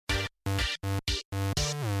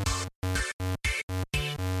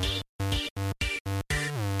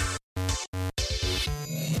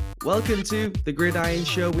Welcome to the Gridiron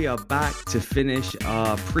Show. We are back to finish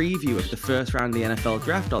our preview of the first round of the NFL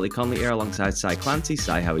Draft. Ollie Conley here alongside Cy Clancy.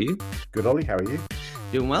 Cy, how are you? Good, Ollie. How are you?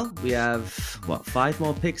 Doing well. We have, 5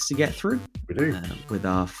 more picks to get through? We do. With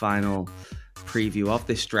our final preview of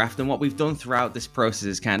this draft. And what we've done throughout this process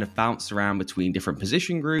is kind of bounced around between different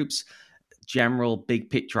position groups, general big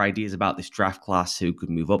picture ideas about this draft class, who could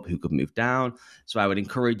move up, who could move down. So I would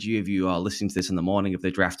encourage you, if you are listening to this in the morning of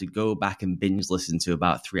the draft, to go back and binge listen to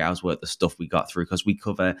about 3 hours worth of stuff we got through, because we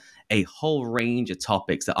cover a whole range of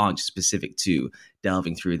topics that aren't specific to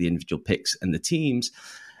delving through the individual picks and the teams.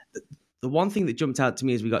 The one thing that jumped out to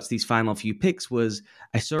me as we got to these final few picks was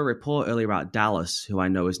I saw a report earlier about Dallas, who I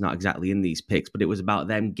know is not exactly in these picks, but it was about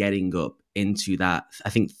them getting up into that, I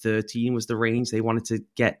think 13 was the range they wanted to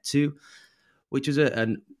get to, which is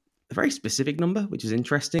a very specific number, which is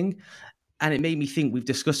interesting. And it made me think, we've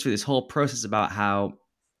discussed through this whole process about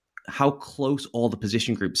how close all the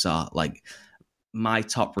position groups are. Like, my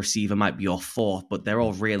top receiver might be your fourth, but they're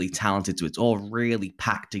all really talented. So it's all really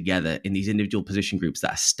packed together in these individual position groups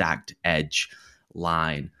that are stacked: edge,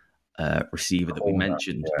 line, receiver that we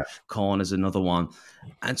mentioned. Yeah. Corner's another one.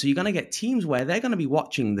 And so you're going to get teams where they're going to be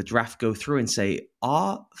watching the draft go through and say,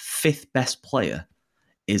 our fifth best player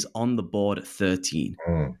is on the board at 13.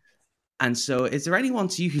 And so is there anyone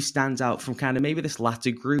to you who stands out from kind of maybe this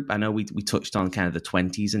latter group? I know we touched on kind of the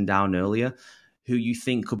 20s and down earlier, who you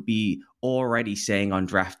think could be already saying on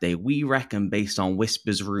draft day, we reckon, based on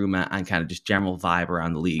whispers, rumor, and kind of just general vibe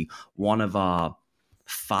around the league, one of our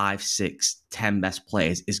 5, 6, 10 best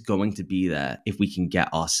players is going to be there if we can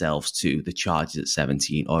get ourselves to the Chargers at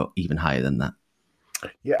 17 or even higher than that.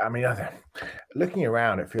 Yeah, I mean, looking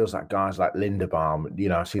around, it feels like guys like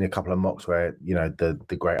Linderbaum. I've seen a couple of mocks where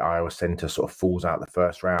the great Iowa center sort of falls out the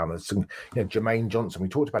first round. There's some, Jermaine Johnson. We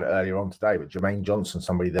talked about it earlier on today, but Jermaine Johnson,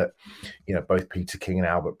 somebody that both Peter King and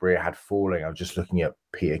Albert Breer had falling. I was just looking at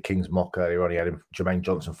Peter King's mock earlier on. He had Jermaine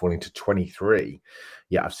Johnson falling to 23.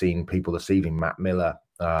 Yeah, I've seen people this evening, Matt Miller,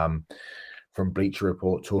 from Bleacher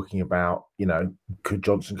Report, talking about, could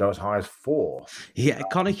Johnson go as high as 4? Yeah,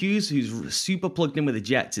 Connor Hughes, who's super plugged in with the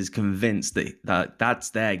Jets, is convinced that that's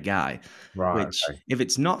their guy. Right. Which, if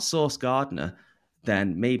it's not Sauce Gardner,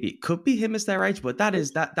 then maybe it could be him as their age. But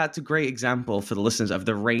that's a great example for the listeners of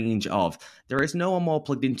the range of, there is no one more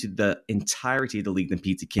plugged into the entirety of the league than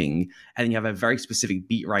Peter King. And then you have a very specific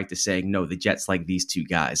beat writer saying, no, the Jets like these two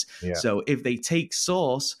guys. Yeah. So if they take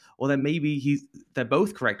Sauce, well, then maybe they're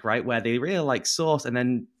both correct, right? Where they really like Sauce, and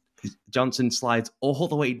then Johnson slides all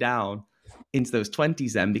the way down into those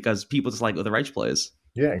 20s then, because people just like other edge players.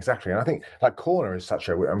 Yeah, exactly. And I think like corner is such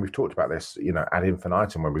and we've talked about this, ad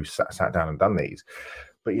infinitum when we've sat down and done these,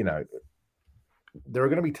 but there are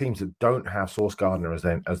going to be teams that don't have Sauce Gardner as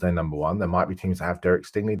their number one. There might be teams that have Derek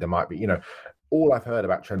Stingley. There might be, all I've heard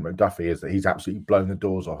about Trent McDuffie is that he's absolutely blown the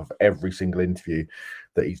doors off of every single interview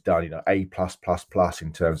that he's done, A+++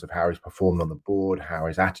 in terms of how he's performed on the board, how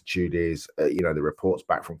his attitude is, the reports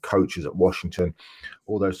back from coaches at Washington,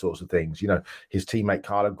 all those sorts of things. His teammate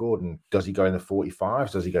Kyler Gordon, does he go in the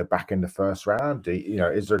 45s? Does he go back in the first round?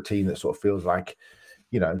 Is there a team that sort of feels like,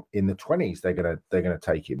 in the 20s, they're gonna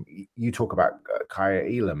take him? You talk about Kaya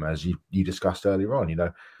Elam, as you discussed earlier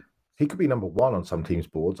on, he could be number 1 on some teams'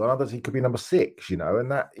 boards. On others, he could be number 6,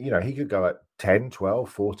 and that, he could go at 10, 12,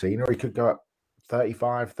 14, or he could go at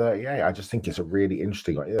 35, 38. I just think it's a really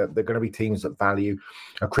interesting. They're going to be teams that value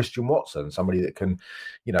a Christian Watson, somebody that can,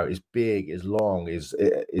 is big, is long, is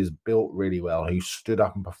built really well, who stood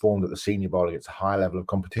up and performed at the Senior Bowl against a high level of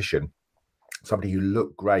competition. Somebody who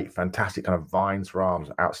looked great, fantastic kind of vines for arms,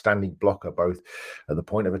 outstanding blocker, both at the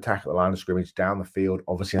point of attack, at the line of scrimmage, down the field,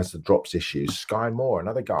 obviously has the drops issues. Sky Moore,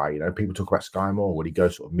 another guy, people talk about Sky Moore. Would he go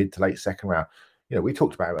sort of mid to late second round? We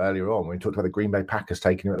talked about it earlier on when we talked about the Green Bay Packers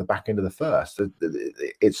taking him at the back end of the first.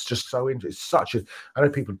 It's just so interesting. I know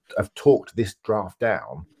people have talked this draft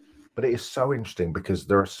down, but it is so interesting because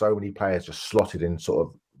there are so many players just slotted in sort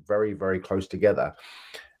of very, very close together.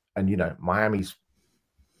 And, Miami's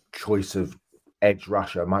choice of edge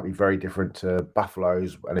rusher might be very different to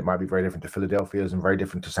Buffalo's, and it might be very different to Philadelphia's and very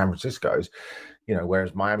different to San Francisco's,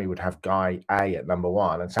 whereas Miami would have guy A at number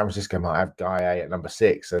 1 and San Francisco might have guy A at number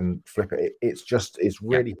 6 and flip it. It's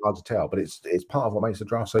really hard to tell, but it's part of what makes the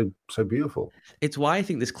draft so beautiful. It's why I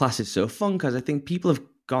think this class is so fun, because I think people have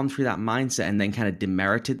gone through that mindset and then kind of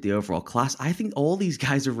demerited the overall class. I think all these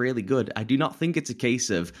guys are really good. I do not think it's a case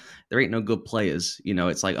of there ain't no good players.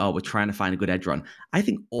 It's like, oh, we're trying to find a good edge run. I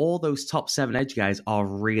think all those top 7 edge guys are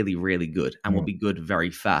really, really good and will be good very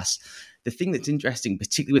fast. The thing that's interesting,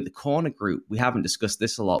 particularly with the corner group, we haven't discussed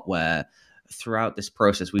this a lot, where throughout this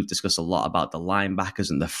process, we've discussed a lot about the linebackers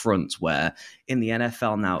and the fronts, where in the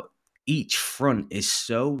NFL now, each front is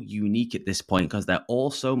so unique at this point because they're all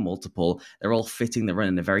so multiple. They're all fitting the run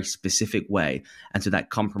in a very specific way. And so that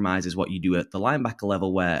compromises what you do at the linebacker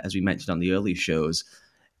level, where, as we mentioned on the earlier shows,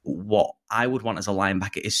 what I would want as a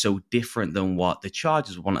linebacker is so different than what the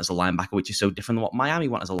Chargers want as a linebacker, which is so different than what Miami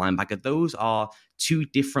want as a linebacker. Those are two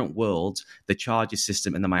different worlds, the Chargers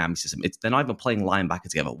system and the Miami system. They're not even playing linebacker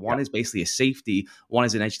together. One is basically a safety, one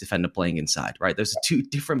is an edge defender playing inside, right? Those are two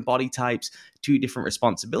different body types, two different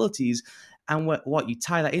responsibilities. And what you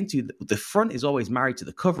tie that into, the front is always married to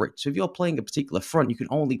the coverage. So if you're playing a particular front, you can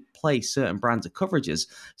only play certain brands of coverages.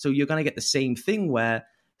 So you're going to get the same thing where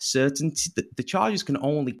the Chargers can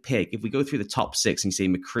only pick, if we go through the top six and you say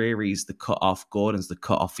McCreary's the cutoff, Gordon's the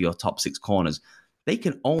cutoff for your top six corners, they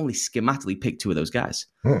can only schematically pick two of those guys.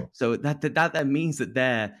 So that means that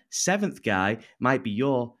their seventh guy might be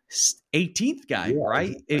your 18th guy,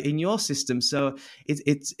 right? In your system. So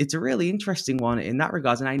it's a really interesting one in that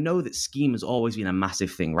regards. And I know that scheme has always been a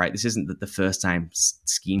massive thing, right? This isn't the first time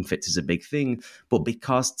scheme fits is a big thing, but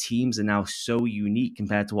because teams are now so unique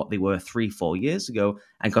compared to what they were 3-4 years ago,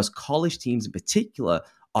 and because college teams in particular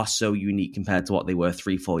are so unique compared to what they were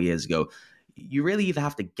 3-4 years ago, you really either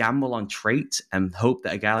have to gamble on traits and hope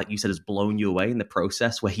that a guy like you said has blown you away in the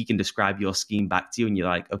process where he can describe your scheme back to you and you're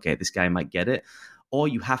like, okay, this guy might get it, or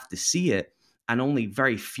you have to see it, and only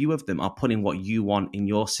very few of them are putting what you want in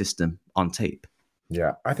your system on tape.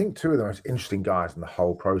 Yeah, I think two of the most interesting guys in the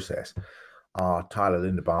whole process are Tyler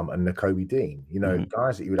Linderbaum and Nakobe Dean. You know,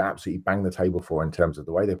 guys that you would absolutely bang the table for in terms of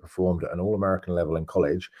the way they performed at an All-American level in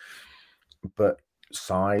college, but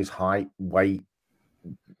size, height, weight,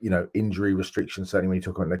 injury restrictions, certainly when you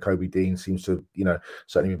talk about Nakobe Dean, seems to,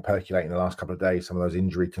 certainly been percolating the last couple of days. Some of those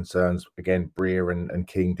injury concerns, again, Breer and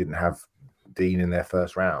King didn't have Dean in their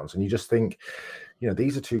first rounds. And you just think,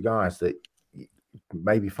 these are two guys that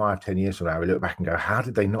maybe 5-10 years from now, we look back and go, how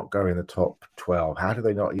did they not go in the top 12? How did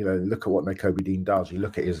they not, look at what Nakobe Dean does. You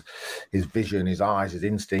look at his vision, his eyes, his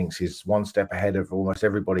instincts, he's one step ahead of almost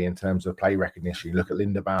everybody in terms of play recognition. You look at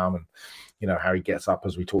Linderbaum and, how he gets up,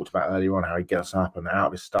 as we talked about earlier on, how he gets up and out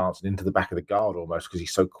of his stance and into the back of the guard almost because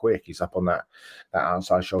he's so quick. He's up on that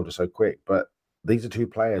outside shoulder so quick. But these are two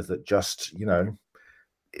players that just,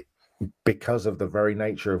 because of the very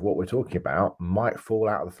nature of what we're talking about, might fall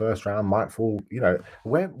out of the first round, might fall,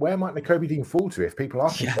 where might Nakobe Dean fall to if people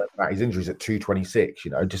ask him about his injuries at 226,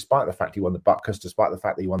 despite the fact he won the Butkus, despite the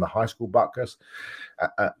fact that he won the high school Butkus,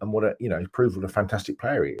 and what he's proved what a fantastic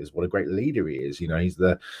player he is, what a great leader he is. He's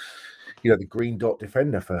the green dot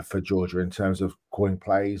defender for Georgia in terms of calling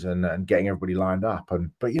plays and getting everybody lined up.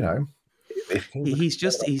 But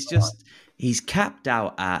he's capped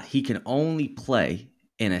out at, he can only play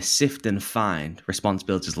in a sift and find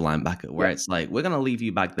responsibility as a linebacker, where it's like, we're going to leave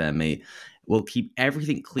you back there, mate. We'll keep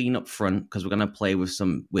everything clean up front because we're going to play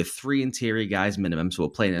with three interior guys minimum. So we're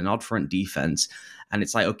playing an odd front defense. And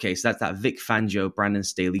it's like, okay, so that's that Vic Fangio, Brandon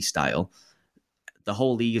Staley style. The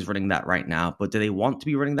whole league is running that right now, but do they want to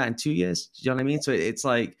be running that in 2 years? Do you know what I mean? So it's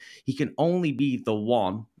like, he can only be the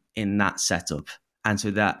one in that setup. And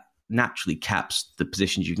so that naturally caps the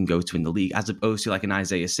positions you can go to in the league, as opposed to like an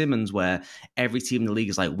Isaiah Simmons, where every team in the league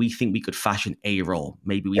is like, we think we could fashion a role.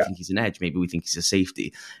 Maybe we think he's an edge. Maybe we think he's a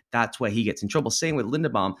safety. That's where he gets in trouble. Same with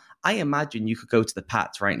Linderbaum. I imagine you could go to the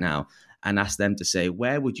Pats right now and ask them to say,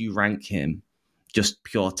 where would you rank him just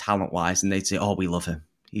pure talent-wise? And they'd say, oh, we love him.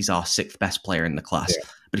 He's our sixth best player in the class,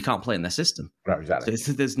 but he can't play in their system. Right, exactly.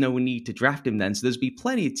 So there's no need to draft him then. So there's be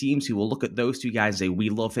plenty of teams who will look at those two guys and say, we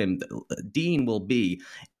love him. Dean will be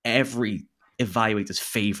every evaluator's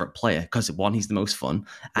favorite player because, one, he's the most fun,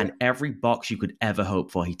 and every box you could ever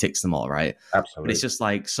hope for, he ticks them all, right? Absolutely. But it's just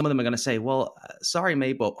like, some of them are going to say, well, sorry,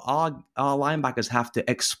 mate, but our linebackers have to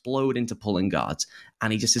explode into pulling guards,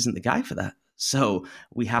 and he just isn't the guy for that. So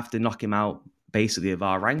we have to knock him out basically of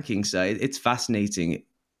our rankings. So it's fascinating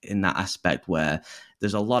in that aspect, where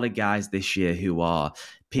there's a lot of guys this year who are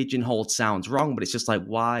pigeonholed. Sounds wrong, but it's just like,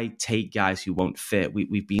 why take guys who won't fit?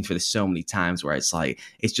 We've been through this so many times where it's like,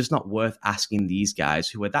 it's just not worth asking these guys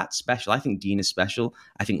who are that special. I think Dean is special.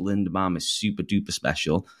 I think Linderbaum is super duper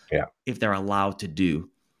special. Yeah. If they're allowed to do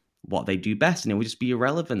what they do best, and it would just be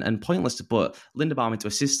irrelevant and pointless to put Linderbaum into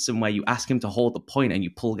a system where you ask him to hold the point and you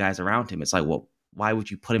pull guys around him. It's like, well, why would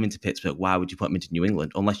you put him into Pittsburgh? Why would you put him into New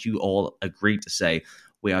England? Unless you all agreed to say,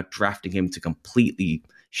 we are drafting him to completely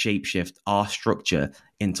shapeshift our structure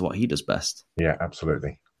into what he does best. Yeah,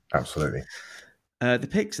 absolutely. Absolutely. The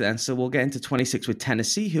picks then. So we'll get into 26 with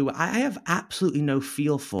Tennessee, who I have absolutely no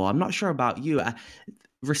feel for. I'm not sure about you.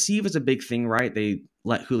 Receiver's a big thing, right?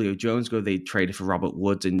 let Julio Jones go. They traded for Robert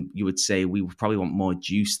Woods, and you would say we would probably want more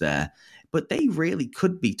juice there. But they really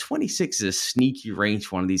could be. 26 is a sneaky range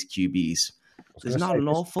for one of these QBs. There's not an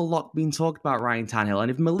awful lot being talked about Ryan Tannehill. And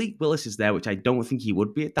if Malik Willis is there, which I don't think he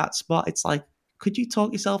would be at that spot, it's like, could you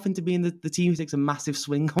talk yourself into being the team who takes a massive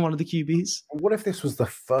swing on one of the QBs? What if this was the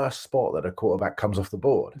first spot that a quarterback comes off the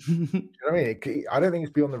board? Do you know what I mean? I don't think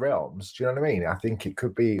it's beyond the realms. Do you know what I mean? I think it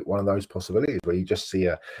could be one of those possibilities where you just see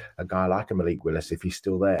a guy like a Malik Willis, if he's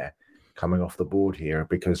still there, coming off the board here,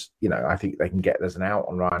 because, I think they can get, there's an out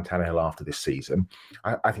on Ryan Tannehill after this season.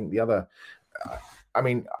 I think the other,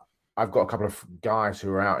 I've got a couple of guys who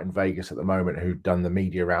are out in Vegas at the moment who've done the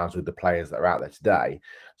media rounds with the players that are out there today.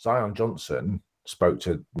 Zion Johnson spoke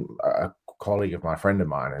to a colleague of my friend of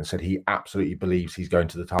mine and said he absolutely believes he's going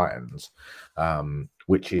to the Titans,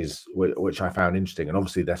 which I found interesting. And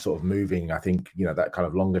obviously they're sort of moving. I think, that kind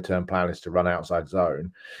of longer term plan is to run outside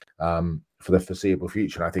zone for the foreseeable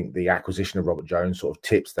future. And I think the acquisition of Robert Jones sort of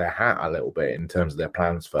tips their hat a little bit in terms of their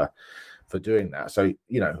plans for doing that. So,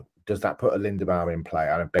 does that put a Linderbaum in play?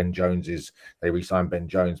 I know Ben Jones they re-signed Ben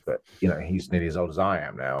Jones, but he's nearly as old as I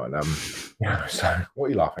am now. And so what are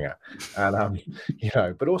you laughing at? And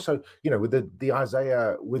but also, with the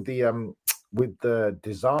Isaiah, with the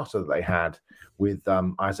disaster that they had with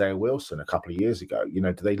Isaiah Wilson a couple of years ago,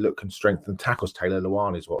 do they look and strengthen tackles? Taylor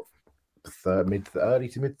Lewan is what, early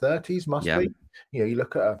to mid 30s must be. You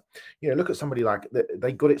look at somebody like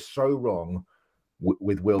they got it so wrong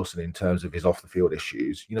with Wilson in terms of his off the field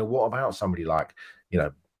issues. What about somebody like,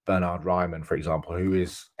 Bernard Ryman, for example, who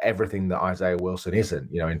is everything that Isaiah Wilson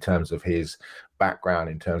isn't, in terms of his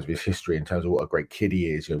background, in terms of his history, in terms of what a great kid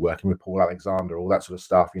he is, working with Paul Alexander, all that sort of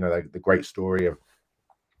stuff, the great story of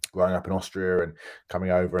growing up in Austria and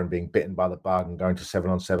coming over and being bitten by the bug and going to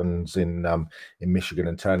 7-on-7s in Michigan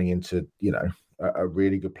and turning into, a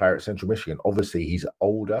really good player at Central Michigan. Obviously, he's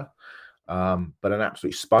older, but an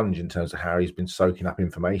absolute sponge in terms of how he's been soaking up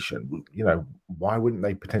information. Why wouldn't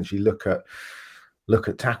they potentially look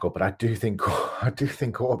at tackle? But I do think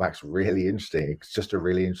quarterback's really interesting. It's just a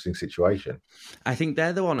really interesting situation. I think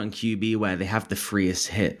they're the one on QB where they have the freest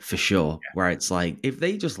hit for sure. Yeah. Where it's like, if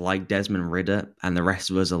they just like Desmond Ridder and the rest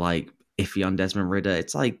of us are like iffy on Desmond Ridder,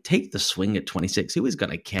 it's like, take the swing at 26. Who is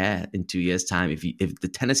going to care in 2 years' time if the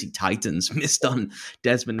Tennessee Titans missed on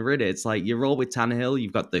Desmond Ridder? It's like, you roll with Tannehill,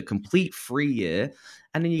 you've got the complete free year,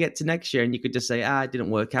 and then you get to next year and you could just say, it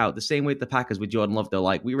didn't work out. The same way with the Packers with Jordan Love. They're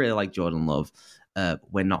like, we really like Jordan Love.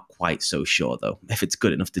 We're not quite so sure, though, if it's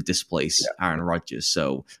good enough to displace Aaron Rodgers.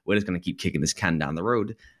 So we're just going to keep kicking this can down the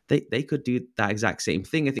road. They could do that exact same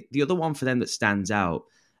thing. I think the other one for them that stands out,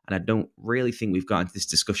 and I don't really think we've got into this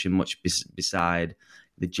discussion much beside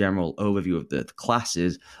the general overview of the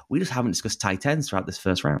classes, we just haven't discussed tight ends throughout this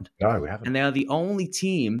first round. No, we haven't. And they are the only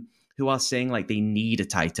team who are saying like they need a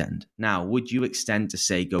tight end. Now, would you extend to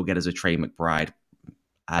say go get us a Trey McBride?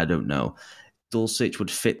 I don't know. Dulcich would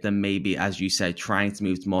fit them maybe, as you said, trying to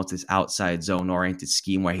move more to this outside zone-oriented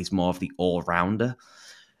scheme where he's more of the all-rounder.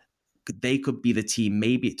 They could be the team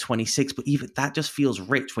maybe at 26, but even that just feels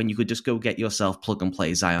rich when you could just go get yourself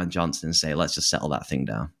plug-and-play Zion Johnson and say, let's just settle that thing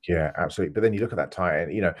down. Yeah, absolutely. But then you look at that tight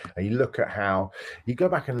end, and you look at how – you go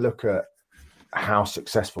back and look at how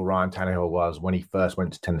successful Ryan Tannehill was when he first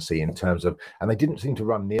went to Tennessee in terms of, and they didn't seem to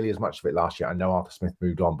run nearly as much of it last year. I know Arthur Smith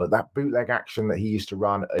moved on, but that bootleg action that he used to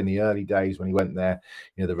run in the early days when he went there,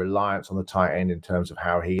 the reliance on the tight end in terms of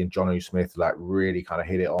how he and Jonnu Smith like really kind of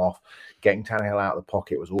hit it off. Getting Tannehill out of the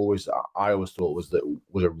pocket was always, I always thought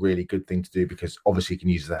was a really good thing to do, because obviously he can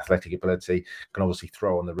use his athletic ability, can obviously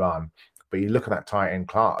throw on the run. But you look at that tight end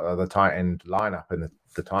the tight end lineup in the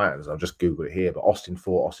Titans. I'll just Google it here. But Austin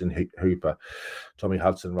Fort, Austin Hooper, Tommy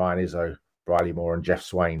Hudson, Ryan Izzo, Briley Moore, and Jeff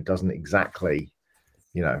Swain doesn't exactly,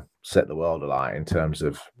 set the world alight in terms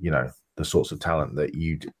of, the sorts of talent that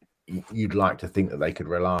you'd like to think that they could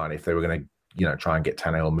rely on if they were going to, try and get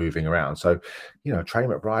Tannehill moving around. So, Trey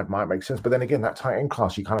McBride might make sense. But then again, that tight end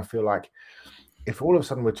class, you kind of feel like if all of a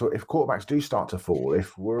sudden if quarterbacks do start to fall,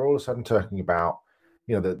 if we're all of a sudden talking about,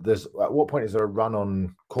 there's at what point is there a run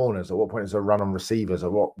on corners? At what point is there a run on receivers?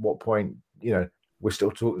 At what point, we're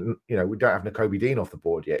still talking, we don't have Nakobe Dean off the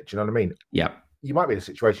board yet. Do you know what I mean? Yeah. You might be in a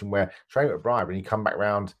situation where Trey McBride, when you come back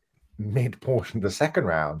round mid-portion of the second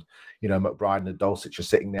round, McBride and Dulcich are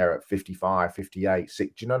sitting there at 55, 58,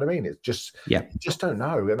 6. Do you know what I mean? It's just, you just don't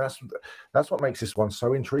know. And that's what makes this one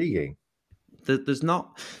so intriguing. There's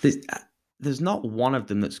not one of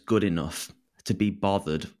them that's good enough to be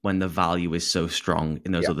bothered when the value is so strong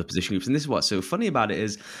in those other position groups. And this is what's so funny about it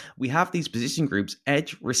is we have these position groups,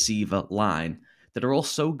 edge, receiver, line, that are all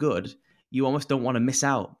so good, you almost don't want to miss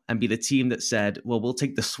out and be the team that said, well, we'll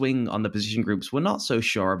take the swing on the position groups we're not so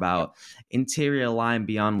sure about. Interior line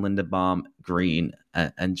beyond Linderbaum, Green,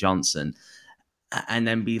 and Johnson, and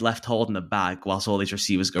then be left holding the bag whilst all these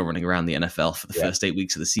receivers go running around the NFL for the first 8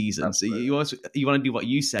 weeks of the season. Absolutely. So you want to do what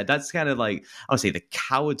you said. That's kind of like, I would say, the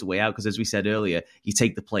coward's way out, because as we said earlier, you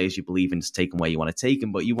take the players you believe in, just take them where you want to take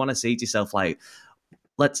them. But you want to say to yourself, like,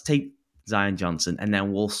 let's take Zion Johnson, and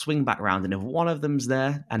then we'll swing back around. And if one of them's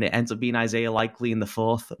there and it ends up being Isaiah Likely in the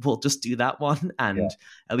fourth, we'll just do that one. And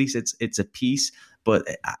at least it's a piece. But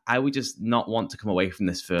I would just not want to come away from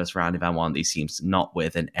this first round if I'm one of these teams not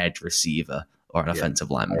with an edge receiver or an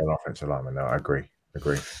offensive lineman. An offensive lineman, no, I agree.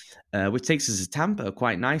 Which takes us to Tampa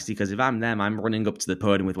quite nicely, because if I'm them, I'm running up to the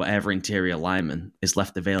podium with whatever interior lineman is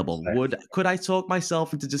left available. Could I talk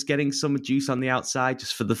myself into just getting some juice on the outside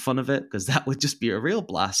just for the fun of it? Because that would just be a real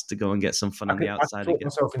blast to go and get some fun on the outside. I could talk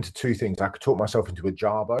myself into two things. I could talk myself into a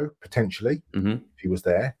Jarbo, potentially, if he was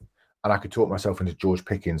there. And I could talk myself into George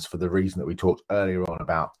Pickens for the reason that we talked earlier on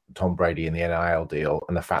about Tom Brady and the NIL deal,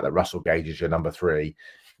 and the fact that Russell Gage is your number 3.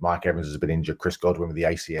 Mike Evans has been injured. Chris Godwin with the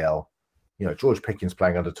ACL. You know, George Pickens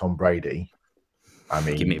playing under Tom Brady. I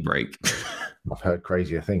mean, give me a break. I've heard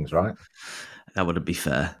crazier things, right? That wouldn't be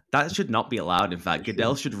fair. That should not be allowed. In fact,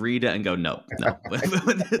 Goodell should read it and go, no.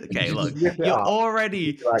 Okay, look, you're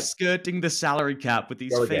already skirting the salary cap with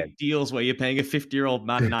these fake deals where you're paying a 50-year-old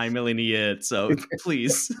man $9 million a year. So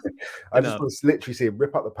please. I just want to literally see him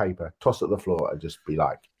rip up the paper, toss it at the floor, and just be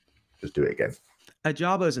like, just do it again.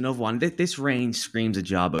 Ajabo is another one. This range screams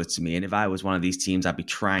Ajabo to me. And if I was one of these teams, I'd be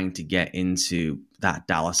trying to get into that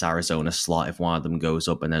Dallas, Arizona slot if one of them goes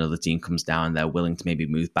up and then another team comes down and they're willing to maybe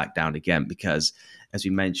move back down again. Because as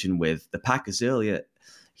we mentioned with the Packers earlier,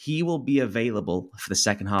 he will be available for the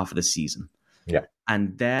second half of the season. Yeah.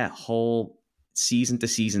 And their whole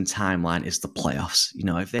season-to-season timeline is the playoffs. You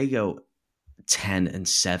know, if they go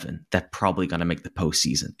 10-7, they're probably going to make the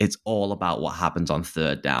postseason. It's all about what happens on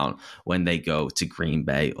third down when they go to Green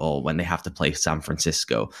Bay or when they have to play San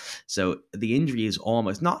Francisco. So the injury is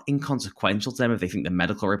almost not inconsequential to them if they think the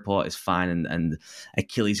medical report is fine, and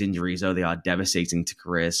Achilles injuries, though they are devastating to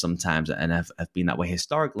careers sometimes and have been that way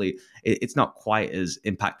historically, it's not quite as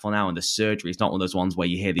impactful now. And the surgery is not one of those ones where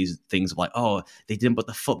you hear these things of like, oh, they didn't put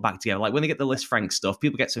the foot back together. Like when they get the Liz Frank stuff,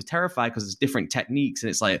 people get so terrified because there's different techniques and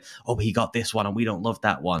it's like, oh, he got this one and we don't love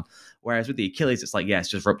that one. Whereas with the Achilles, it's like, yeah, it's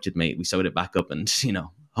just ruptured, mate. We sewed it back up and, you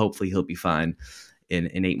know, hopefully he'll be fine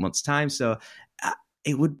in 8 months' time. So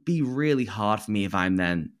it would be really hard for me if I'm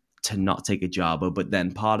then to not take Ajabo, but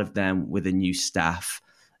then part of them with a new staff,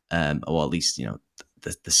 or at least, you know,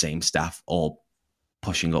 the same staff all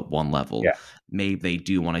pushing up one level. Yeah. Maybe they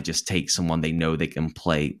do want to just take someone they know they can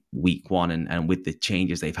play week one. And with the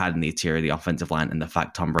changes they've had in the interior of the offensive line and the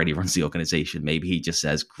fact Tom Brady runs the organization, maybe he just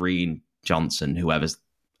says Green, Johnson, whoever's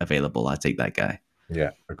available, I take that guy.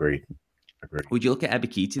 Yeah, agreed. Would you look at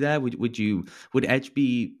Ebiketie there? Would Edge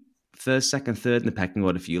be first, second, third in the pecking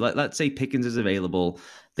order for you? Let's say Pickens is available.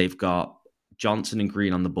 They've got Johnson and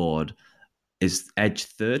Green on the board. Is Edge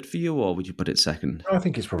third for you, or would you put it second? I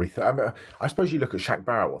think it's probably third. I mean, I suppose you look at Shaq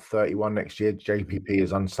Barrett, 31 next year. JPP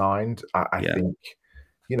is unsigned. I think,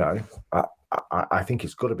 you know, I think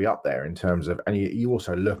it's got to be up there in terms of, and you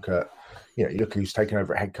also look at, you know, you look who's taken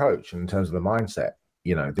over at head coach, and in terms of the mindset,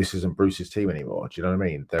 you know, this isn't Bruce's team anymore. Do you know what I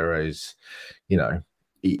mean? There is, you know,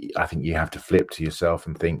 I think you have to flip to yourself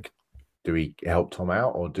and think, do we help Tom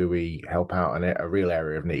out or do we help out in a real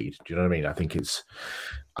area of need? Do you know what I mean? I think it's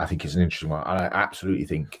an interesting one. I absolutely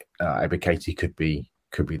think Ebiketie could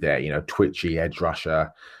be there. You know, twitchy edge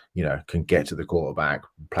rusher. You know, can get to the quarterback.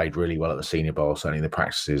 Played really well at the Senior Bowl, certainly in the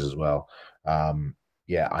practices as well.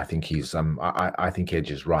 Yeah, I think he's. I think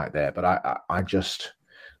Edge is right there. But I just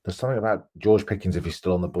there's something about George Pickens if he's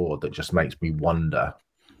still on the board that just makes me wonder.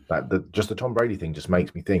 Like the Tom Brady thing just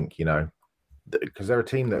makes me think. You know, because they're a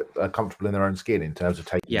team that are comfortable in their own skin in terms of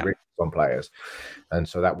taking risks on players, and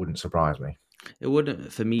so that wouldn't surprise me. It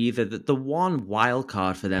wouldn't for me either. The one wild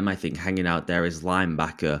card for them, I think, hanging out there is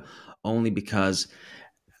linebacker, only because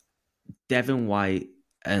Devin White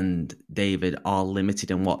and David are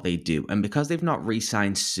limited in what they do, and because they've not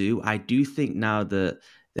re-signed Sue, I do think now that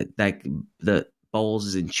Bowles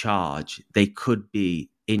is in charge, they could be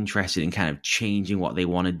interested in kind of changing what they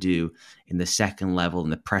want to do in the second level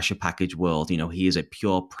in the pressure package world. You know, he is a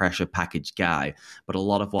pure pressure package guy, but a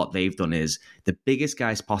lot of what they've done is the biggest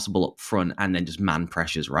guys possible up front and then just man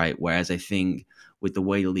pressures, right? Whereas I think with the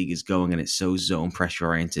way the league is going and it's so zone pressure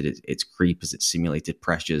oriented, it's creepers, it's simulated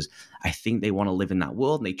pressures. I think they want to live in that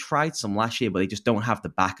world, and they tried some last year, but they just don't have the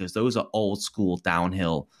backers. Those are old school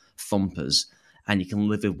downhill thumpers. and you can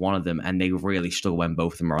live with one of them, and they really struggle when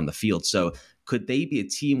both of them are on the field. So could they be a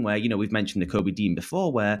team where, we've mentioned the Kobe Dean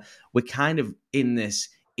before, where we're kind of in this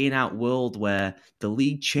in-out world where the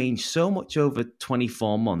league changed so much over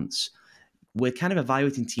 24 months. We're kind of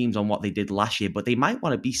evaluating teams on what they did last year, but they might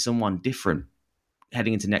want to be someone different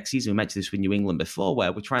heading into next season. We mentioned this with New England before,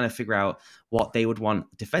 where we're trying to figure out what they would want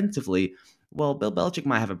defensively. Well, Bill Belichick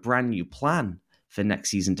might have a brand new plan for next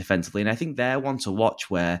season defensively, and I think they're one to watch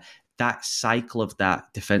where that cycle of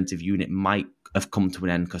that defensive unit might have come to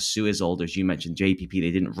an end because Sue is older, as you mentioned, JPP,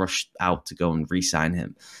 they didn't rush out to go and re-sign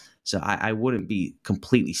him. So I wouldn't be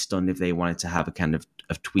completely stunned if they wanted to have a kind of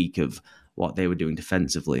tweak of what they were doing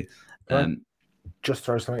defensively. Just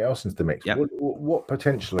throw something else into the mix. Yep. What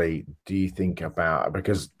potentially do you think about?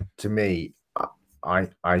 Because to me,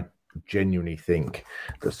 I genuinely think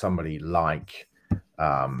that somebody like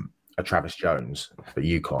a Travis Jones for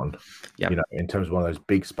UConn, in terms of one of those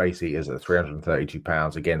big space eaters at 332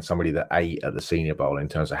 pounds, again, somebody that ate at the Senior Bowl in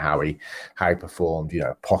terms of how he performed,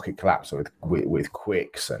 pocket collapse with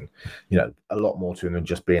quicks and, a lot more to him than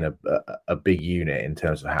just being a big unit in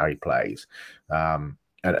terms of how he plays.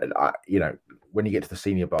 When you get to the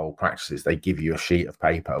Senior Bowl practices, they give you a sheet of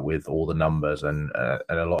paper with all the numbers, and a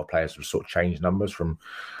lot of players have sort of changed numbers from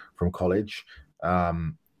college.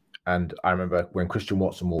 And I remember when Christian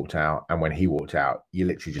Watson walked out and when he walked out, you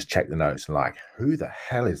literally just check the notes and like, who the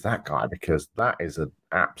hell is that guy? Because that is an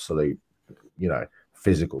absolute,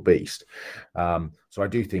 physical beast. So I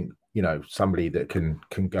do think, somebody that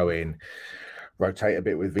can go in, rotate a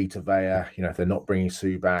bit with Vita Vea, if they're not bringing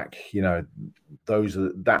Sue back, those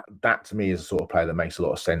are that to me is a sort of player that makes a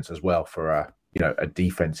lot of sense as well for a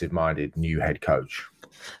defensive minded new head coach.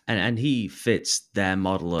 And he fits their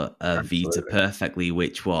model of Vita perfectly,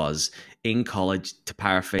 which was in college, to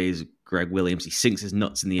paraphrase Greg Williams, he sinks his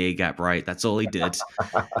nuts in the A-gap, right? That's all he did.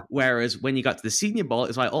 Whereas when you got to the Senior Bowl,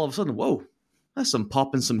 it's like all of a sudden, whoa, there's some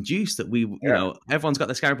pop and some juice that everyone's got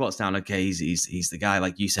their scouting reports down. Okay, he's the guy,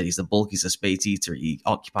 like you said, he's the bulk, he's a space eater, he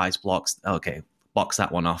occupies blocks. Okay, box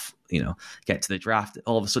that one off, get to the draft.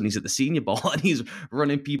 All of a sudden he's at the Senior Bowl and he's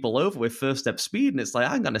running people over with first step speed. And it's like,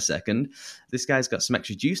 hang on a second, this guy's got some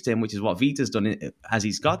extra juice to him, which is what Vita's done as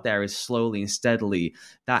he's got there, is slowly and steadily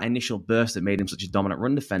that initial burst that made him such a dominant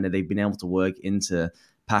run defender, they've been able to work into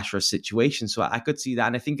pass rush situations. So I could see that.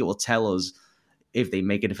 And I think it will tell us if they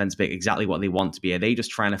make a defense pick exactly what they want to be. Are they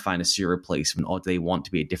just trying to find a Sue replacement, or do they want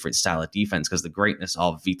to be a different style of defense? Because the greatness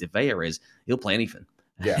of Vita Vea is he'll play anything.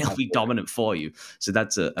 Yeah, he'll be dominant for you. So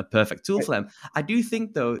that's a perfect tool for them. I do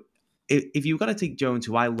think, though, if you're going to take Jones,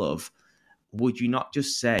 who I love, would you not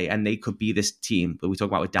just say, and they could be this team that we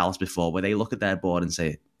talked about with Dallas before, where they look at their board and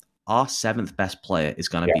say, our 7th best player is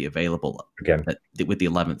going to be available again with the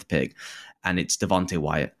 11th pick, and it's Devontae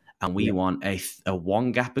Wyatt. And we want a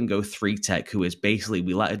one gap and go 3 tech who is basically,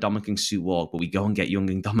 we let Ndamukong Suh walk, but we go and get young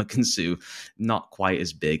Ndamukong Suh, not quite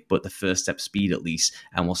as big, but the first step speed at least,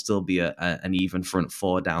 and we'll still be an even front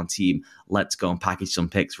 4 down team. Let's go and package some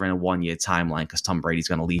picks. We're in a 1-year timeline because Tom Brady's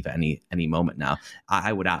going to leave at any moment now.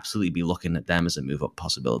 I would absolutely be looking at them as a move up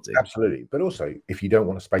possibility. Absolutely. But also, if you don't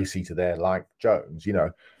want a space eater there like Jones,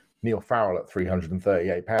 Neil Farrell at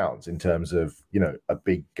 338 pounds in terms of, a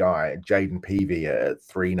big guy, Jaden Peavy at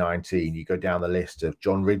 319. You go down the list of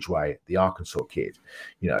John Ridgway, the Arkansas kid,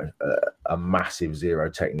 a massive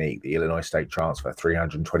zero technique, the Illinois State transfer,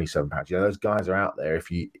 327 pounds. Those guys are out there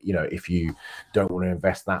if you don't want to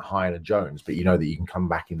invest that high in a Jones, but that you can come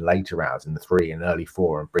back in later rounds in the 3 and early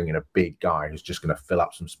 4 and bring in a big guy who's just going to fill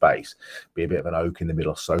up some space, be a bit of an oak in the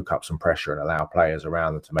middle, soak up some pressure and allow players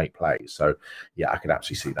around them to make plays. So, yeah, I could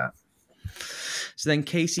absolutely see that. So then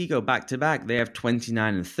KC go back-to-back. They have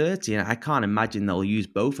 29 and 30, and I can't imagine they'll use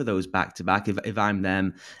both of those back-to-back. If I'm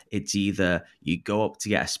them, it's either you go up to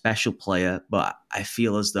get a special player, but I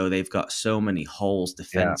feel as though they've got so many holes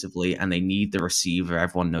defensively, and they need the receiver.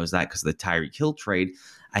 Everyone knows that because of the Tyreek Hill trade.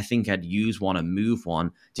 I think I'd use one and move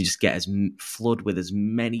one to just get flood with as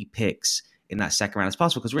many picks in that second round as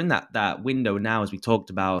possible, because we're in that window now, as we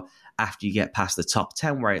talked about, after you get past the top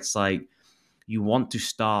 10, where it's like you want to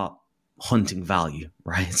start hunting value,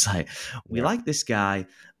 right? It's like, we like this guy,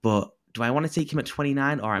 but do I want to take him at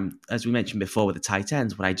 29? Or as we mentioned before with the tight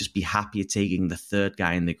ends, would I just be happier taking the third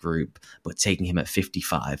guy in the group, but taking him at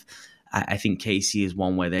 55? I think KC is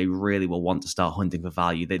one where they really will want to start hunting for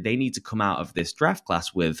value. They need to come out of this draft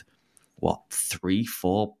class with,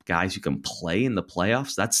 3-4 guys who can play in the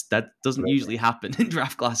playoffs? That doesn't usually happen in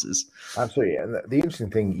draft classes. Absolutely. And the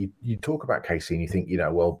interesting thing, you talk about KC and you think,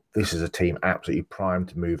 this is a team absolutely primed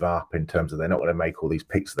to move up in terms of they're not going to make all these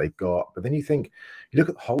picks that they've got. But then you look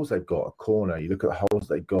at the holes they've got at corner, you look at the holes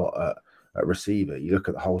they've got at receiver, you look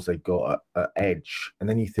at the holes they've got at edge, and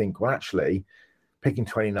then you think, well, actually, picking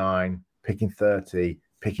 29, picking 30,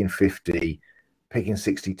 picking 50, picking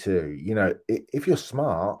 62, if you're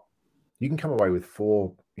smart, you can come away with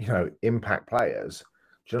 4, impact players.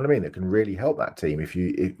 Do you know what I mean? That can really help that team. If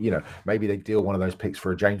maybe they deal one of those picks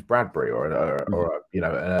for a James Bradbury or an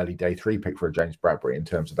early day 3 pick for a James Bradbury in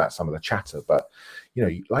terms of that, some of the chatter. But,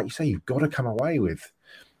 like you say, you've got to come away with,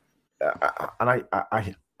 and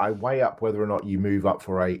I weigh up whether or not you move up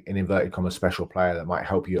for an inverted commas special player that might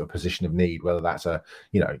help you at a position of need, whether that's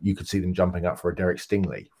you could see them jumping up for a Derek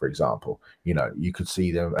Stingley, for example. You could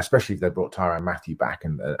see them, especially if they brought Tyrann Mathieu back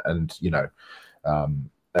and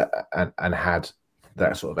had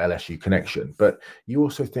that sort of LSU connection. But you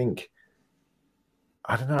also think,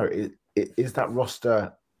 I don't know, is that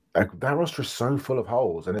roster is so full of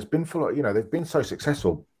holes, and it's been full of, they've been so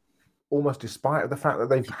successful almost despite of the fact that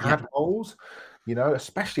they've had holes,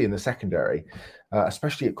 especially in the secondary,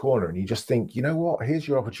 especially at corner. And you just think, you know what, here's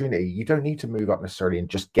your opportunity. You don't need to move up necessarily and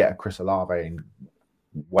just get a Chris Olave and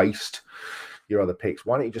waste your other picks.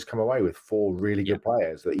 Why don't you just come away with 4 really good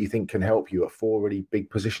players that you think can help you at 4 really big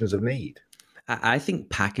positions of need? I think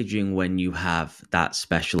packaging when you have that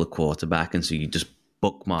special quarterback, and so you just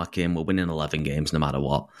bookmark him, we're winning 11 games no matter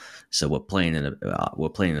what. So we're playing in a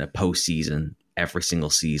postseason every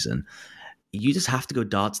single season. You just have to go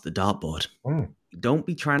darts to the dartboard. Don't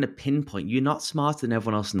be trying to pinpoint. You're not smarter than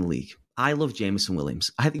everyone else in the league. I love Jameson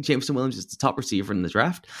Williams. I think Jameson Williams is the top receiver in the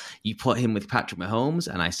draft. You put him with Patrick Mahomes,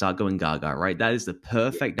 and I start going gaga, right? That is the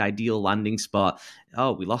perfect, ideal landing spot.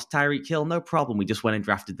 Oh, we lost Tyreek Hill. No problem. We just went and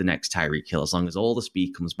drafted the next Tyreek Hill, as long as all the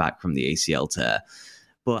speed comes back from the ACL tear.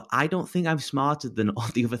 But I don't think I'm smarter than all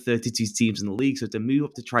the other 32 teams in the league. So to move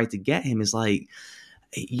up to try to get him is like,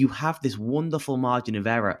 you have this wonderful margin of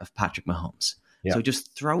error of Patrick Mahomes. Yeah. So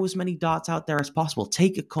just throw as many darts out there as possible.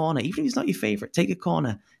 Take a corner, even if he's not your favorite. Take a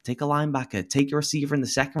corner, take a linebacker, take a receiver in the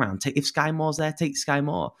second round. If Sky Moore's there, take Sky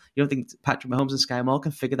Moore. You don't think Patrick Mahomes and Sky Moore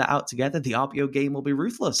can figure that out together? The RPO game will be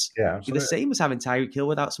ruthless. Yeah, absolutely. Be the same as having Tyreek Hill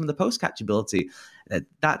without some of the post catch ability.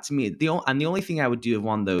 That to me, the only thing I would do with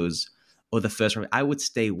one of those or the first round, I would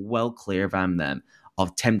stay well clear of them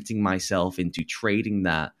of tempting myself into trading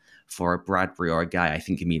that for a Bradbury or a guy I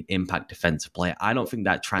think can be an impact defensive player. I don't think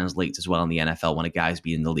that translates as well in the NFL when a guy's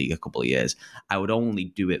been in the league a couple of years. I would only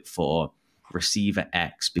do it for receiver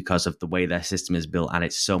X because of the way their system is built, and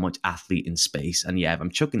it's so much athlete in space. And yeah, if I'm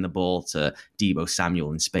chucking the ball to Deebo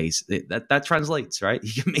Samuel in space, that translates, right?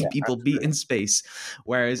 You can make people beat in space.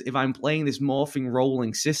 Whereas if I'm playing this morphing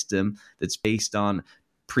rolling system that's based on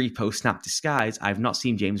pre-post snap disguise, I've not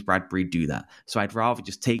seen James Bradbury do that. So I'd rather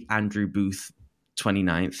just take Andrew Booth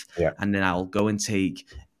 29th, and then I'll go and take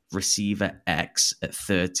receiver X at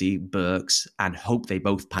 30, Burks, and hope they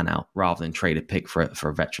both pan out rather than trade a pick for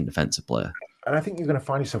a veteran defensive player. And I think you're going to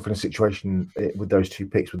find yourself in a situation with those 2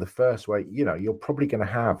 picks. With the first way, you're probably going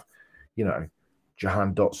to have,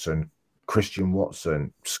 Jahan Dotson, Christian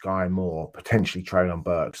Watson, Sky Moore, potentially Treylon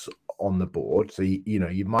Burks on the board. So,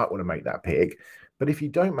 you might want to make that pick. But if you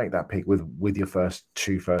don't make that pick with your first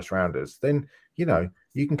 2 first rounders, then,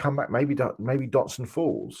 you can come back. Maybe Dotson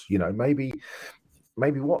falls, maybe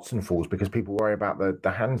Watson falls because people worry about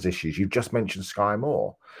the hands issues. You've just mentioned Sky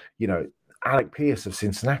Moore, Alec Pierce of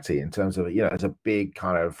Cincinnati in terms of, as a big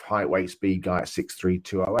kind of height, weight, speed guy at 6'3",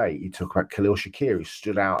 208. You talk about Khalil Shakir, who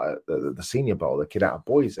stood out at the Senior Bowl, the kid out of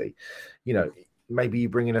Boise. Maybe you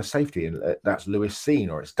bring in a safety, and that's Lewis Seen,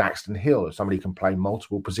 or it's Daxton Hill, or somebody who can play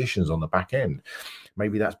multiple positions on the back end.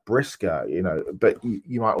 Maybe that's Brisker, but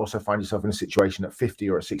you might also find yourself in a situation at 50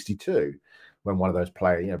 or at 62 when one of those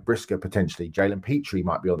players, Brisker potentially, Jalen Petrie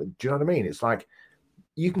might be on. Do you know what I mean? It's like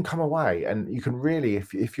you can come away and you can really,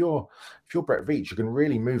 if you're Brett Veach, you can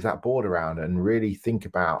really move that board around and really think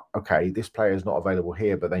about, okay, this player is not available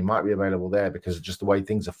here, but they might be available there because of just the way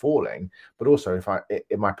things are falling. But also,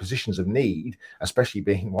 in my positions of need, especially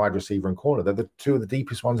being wide receiver and corner, they're the 2 of the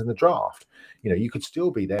deepest ones in the draft. You could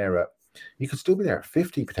still be there at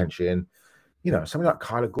 50 potentially, and something like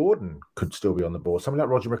Kyler Gordon could still be on the board. Something like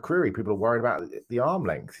Roger McCreary, people are worried about the arm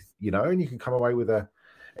length, and you can come away with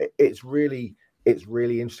it's really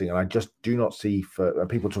interesting. And I just do not see for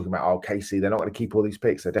people talking about, KC, they're not going to keep all these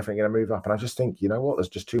picks. They're definitely going to move up. And I just think, you know what, there's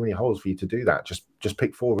just too many holes for you to do that. Just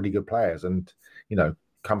pick 4 really good players and,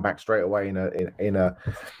 come back straight away in a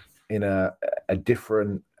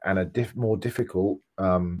different and more difficult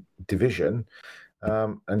division.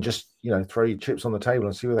 And just, throw your chips on the table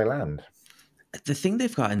and see where they land. The thing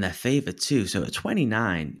they've got in their favor too, so at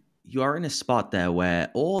 29, you are in a spot there where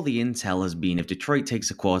all the intel has been, if Detroit takes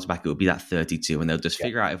a quarterback, it would be that 32, and they'll just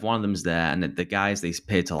figure out if one of them's there, and the guys they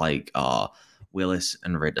paid to like are Willis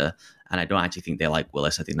and Ridder, And I don't actually think they like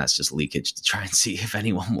Willis. I think that's just leakage to try and see if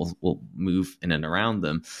anyone will move in and around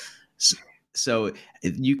them. So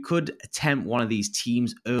you could tempt one of these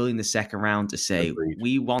teams early in the second round to say, Agreed.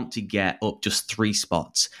 we want to get up just 3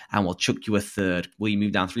 spots and we'll chuck you a third. Will you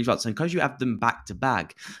move down 3 spots? And because you have them back to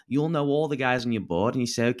back, you'll know all the guys on your board and you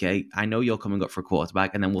say, okay, I know you're coming up for a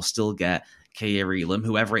quarterback, and then we'll still get Kaiir Elam,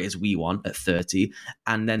 whoever it is we want, at 30.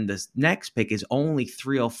 And then the next pick is only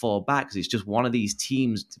 3 or 4 back because it's just one of these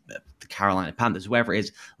teams, the Carolina Panthers, whoever it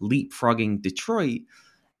is, leapfrogging Detroit.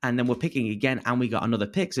 And then we're picking again, and we got another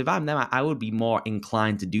pick. So if I'm them, I would be more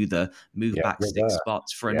inclined to do the move back 6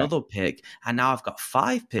 spots for another pick. And now I've got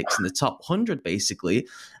 5 picks in the top 100, basically.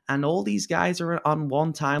 And all these guys are on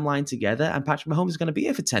one timeline together, and Patrick Mahomes is going to be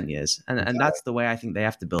here for 10 years. And that's the way I think they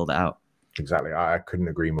have to build it out. Exactly. I couldn't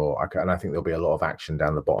agree more. And I think there'll be a lot of action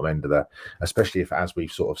down the bottom end of that, especially if, as we've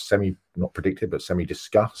sort of not predicted, but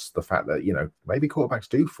semi-discussed, the fact that, maybe quarterbacks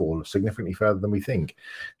do fall significantly further than we think.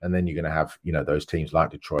 And then you're going to have, those teams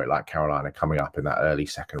like Detroit, like Carolina coming up in that early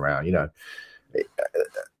second round.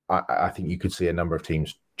 I think you could see a number of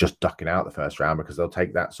teams just ducking out the first round because they'll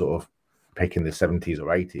take that sort of pick in the 70s or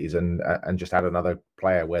 80s and just add another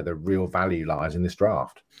player where the real value lies in this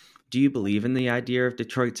draft. Do you believe in the idea of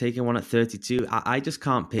Detroit taking one at 32? I just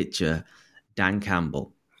can't picture Dan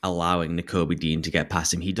Campbell allowing Nakobe Dean to get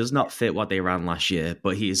past him. He does not fit what they ran last year,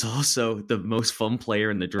 but he is also the most fun player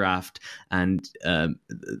in the draft, and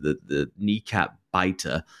the kneecap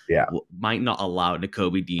biter might not allow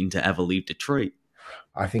Nakobe Dean to ever leave Detroit.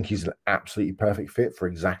 I think he's an absolutely perfect fit for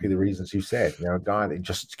exactly the reasons you said. A guy that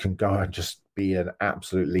just can go and just be an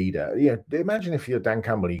absolute leader. Imagine if you're Dan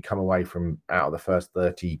Campbell, you come away from out of the first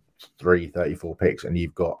 33, 34 picks, and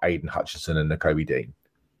you've got Aiden Hutchinson and Nakobe Dean.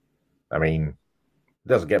 I mean, it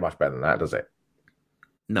doesn't get much better than that, does it?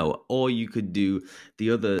 No, or you could do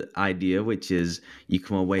the other idea, which is you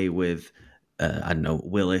come away with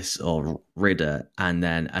Willis or Ridder, and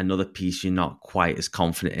then another piece you're not quite as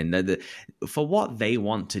confident in. For what they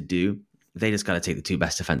want to do, they just got to take the 2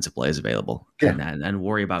 best defensive players available and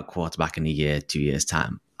worry about quarterback in a year, 2 years'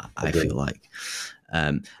 time, I feel like.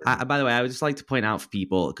 By the way, I would just like to point out for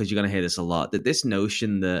people, because you're going to hear this a lot, that this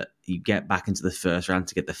notion that you get back into the first round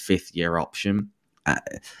to get the 5th-year option,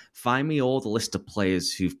 find me all the list of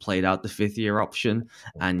players who've played out the 5th-year option,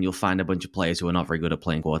 and you'll find a bunch of players who are not very good at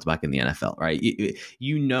playing quarterback in the NFL, right?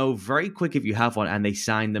 You know very quick if you have one, and they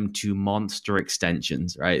sign them to monster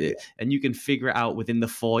extensions, right? And you can figure it out within the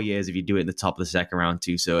 4 years if you do it in the top of the second round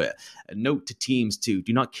too. So a note to teams too,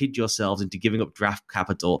 do not kid yourselves into giving up draft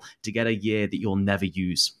capital to get a year that you'll never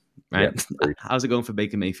use, right? How's it going for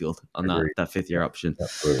Baker Mayfield on that 5th-year option?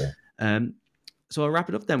 Absolutely. So I'll wrap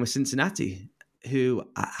it up then with Cincinnati, who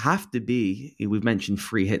have to be, we've mentioned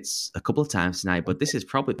free hits a couple of times tonight, but this is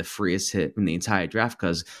probably the freest hit in the entire draft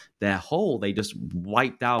because they just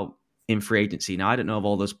wiped out in free agency. Now, I don't know if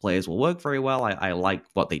all those players will work very well. I like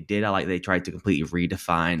what they did. I like they tried to completely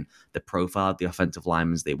redefine the profile of the offensive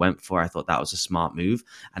linemen they went for. I thought that was a smart move.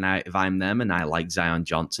 And if I'm them and I like Zion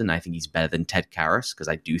Johnson, I think he's better than Ted Karras because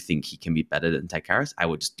I do think he can be better than Ted Karras. I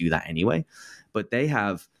would just do that anyway. But they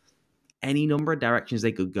have any number of directions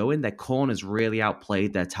they could go in. Their corners really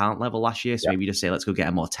outplayed their talent level last year. So maybe just say, let's go get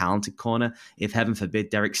a more talented corner. If heaven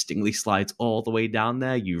forbid Derek Stingley slides all the way down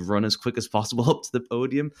there, you run as quick as possible up to the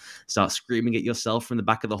podium, start screaming at yourself from the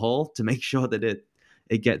back of the hall to make sure that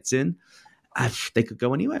it gets in. They could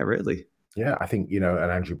go anywhere, really. Yeah, I think, an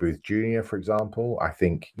Andrew Booth Jr., for example, I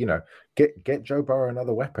think, get Joe Burrow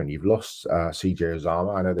another weapon. You've lost CJ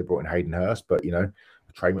Uzomah. I know they brought in Hayden Hurst, but,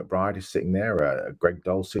 Trey McBride is sitting there. Greg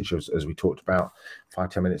Dulcich, as we talked about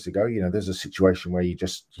 5-10 minutes ago. There's a situation where you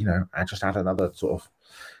just add another sort of,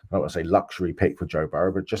 I don't want to say luxury pick for Joe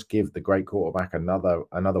Burrow, but just give the great quarterback another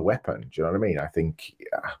weapon. Do you know what I mean? I think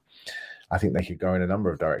they could go in a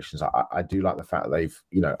number of directions. I do like the fact that they've,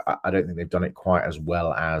 I don't think they've done it quite as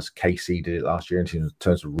well as KC did it last year in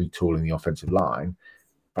terms of retooling the offensive line,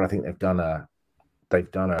 but I think they've done a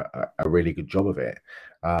really good job of it.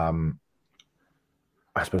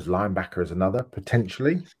 I suppose linebacker is another,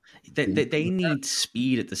 potentially. They need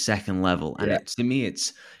speed at the second level. And to me,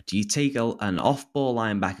 it's, do you take an off-ball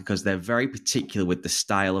linebacker because they're very particular with the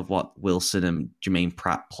style of what Wilson and Jermaine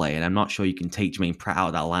Pratt play? And I'm not sure you can take Jermaine Pratt out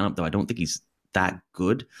of that lineup, though I don't think he's that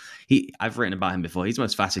good. I've written about him before. He's the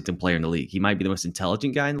most fascinating player in the league. He might be the most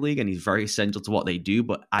intelligent guy in the league, and he's very essential to what they do.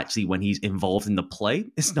 But actually, when he's involved in the play,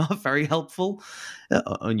 it's not a very helpful,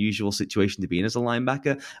 unusual situation to be in as a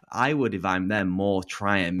linebacker. I would, if I'm them, more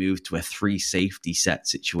try and move to a 3 safety set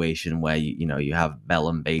situation where you have Bell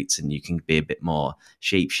and Bates, and you can be a bit more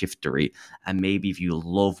shapeshiftery. And maybe if you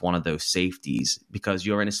love one of those safeties, because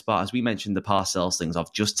you're in a spot, as we mentioned, the Parcells things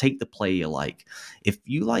of just take the play you like. If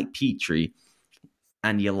you like Petrie,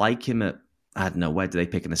 and you like him at, I don't know, where do they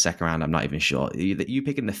pick in the second round? I'm not even sure. You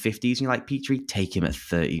pick in the 50s and you like Petrie, take him at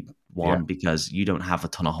 31 because you don't have a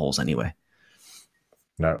ton of holes anyway.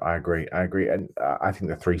 No, I agree. And I think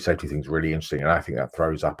the 3 safety thing is really interesting. And I think that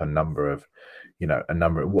throws up a number of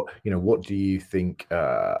what do you think Lou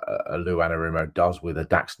Anarumo does with a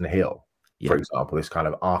Daxton Hill? For example, this kind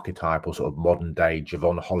of archetypal sort of modern day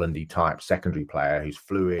Javon Hollandy type secondary player who's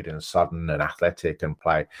fluid and sudden and athletic and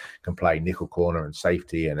can play nickel corner and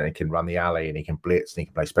safety, and he can run the alley and he can blitz and he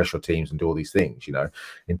can play special teams and do all these things,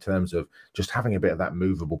 in terms of just having a bit of that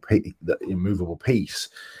movable piece,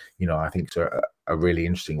 I think it's a really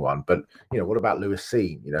interesting one. But, what about Lewis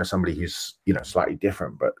Cine? Somebody who's, slightly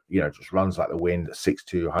different, but, just runs like the wind at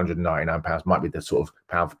 6'2", 199 pounds, might be the sort of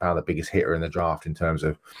pound for pound the biggest hitter in the draft in terms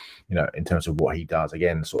of what he does.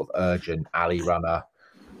 Again, sort of urgent alley runner,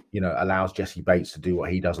 allows Jesse Bates to do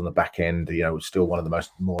what he does on the back end. Still one of the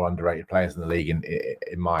more underrated players in the league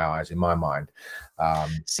in my eyes, in my mind.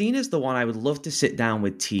 Cine is the one I would love to sit down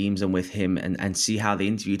with teams and with him and see how they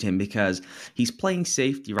interviewed him, because he's playing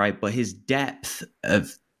safety, right? But his depth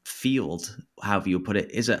of field, however you put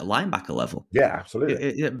it, is at linebacker level. Yeah,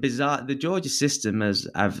 absolutely. Bizarre. The Georgia system, as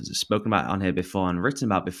I've spoken about on here before and written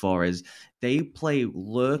about before, is they play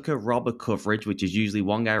lurker robber coverage, which is usually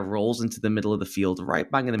one guy rolls into the middle of the field, right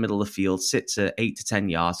bang in the middle of the field, sits at 8 to 10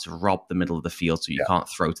 yards to rob the middle of the field so you can't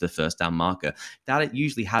throw to the first down marker. That it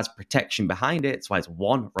usually has protection behind it. That's why it's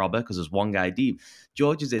one robber, because there's one guy deep.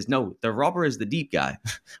 Georgia's is, no, the robber is the deep guy.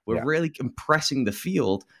 We're really compressing the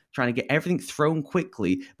field, trying to get everything thrown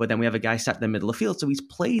quickly, but then we have a guy sat in the middle of the field. So he's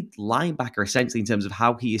played linebacker essentially in terms of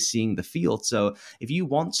how he is seeing the field. So if you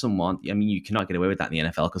want someone, I mean, you cannot get away with that in the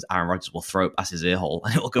NFL because Aaron Rodgers will throw it past his ear hole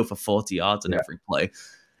and it will go for 40 yards on every play.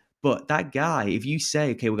 But that guy, if you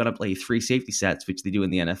say, okay, we're going to play 3 safety sets, which they do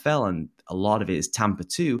in the NFL, and a lot of it is Tampa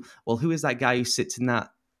 2, well, who is that guy who sits in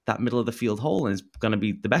that middle of the field hole and is going to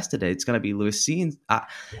be the best today? It's going to be Lewis Cine.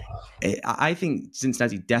 I think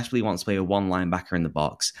Cincinnati desperately wants to play a 1 linebacker in the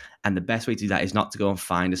box, and the best way to do that is not to go and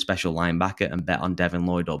find a special linebacker and bet on Devin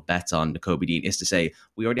Lloyd or bet on Nakobe Dean. Is to say,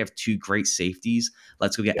 we already have 2 great safeties.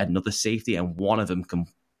 Let's go get another safety, and one of them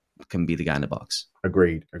can be the guy in the box.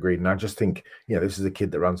 Agreed. And I just think, this is a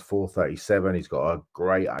kid that runs 4.37. He's got a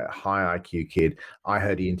great high IQ kid. I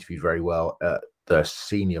heard he interviewed very well at the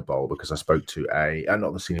Senior Bowl because I spoke to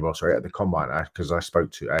not the Senior Bowl, sorry, at the Combine, because I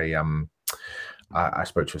spoke to I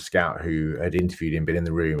spoke to a scout who had interviewed him, been in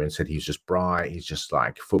the room, and said he's just bright. He's just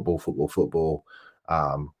like football.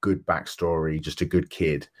 Good backstory, just a good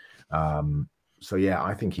kid. So yeah,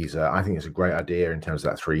 I think it's a great idea in terms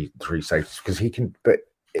of that three safeties, because he can. But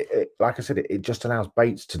like I said, it just allows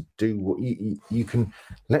Bates to do what you can.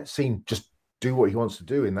 Let Cine just do what he wants to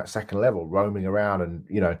do in that second level, roaming around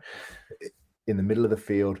and in the middle of the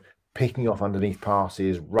field, picking off underneath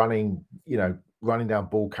passes, running down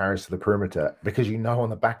ball carriers to the perimeter, because on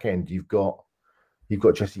the back end you've got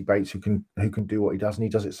Jesse Bates who can do what he does, and he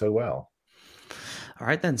does it so well. All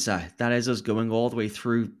right then, Si. That is us going all the way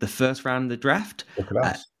through the first round of the draft. Look at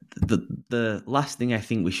us. The last thing I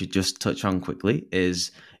think we should just touch on quickly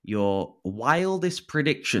is your wildest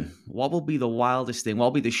prediction. What will be the wildest thing? What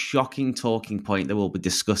will be the shocking talking point that we'll be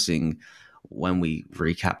discussing when we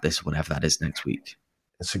recap this, whatever that is, next week?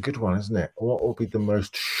 It's a good one, isn't it? What will be the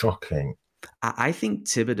most shocking? I think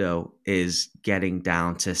Thibodeau is getting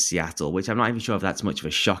down to Seattle, which I'm not even sure if that's much of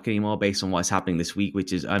a shock anymore based on what's happening this week,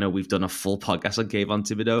 which is, I know we've done a full podcast on Kayvon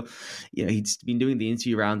Thibodeau. He's been doing the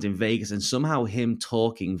interview rounds in Vegas, and somehow him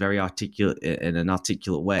talking very articulate in an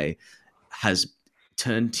articulate way has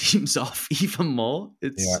turned teams off even more.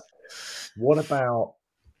 What about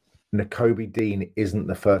Nakobe Dean isn't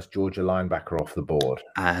the first Georgia linebacker off the board?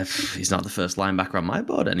 He's not the first linebacker on my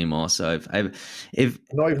board anymore. So if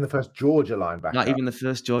not even the first Georgia linebacker, not even the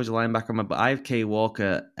first Georgia linebacker on my board, I have Kay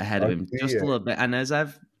Walker ahead of him just a little bit. And as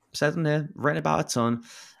I've said in here, written about a ton,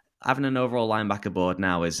 having an overall linebacker board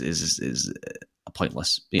now is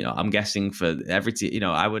pointless. I'm guessing for every team.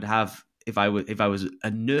 I would have. If I was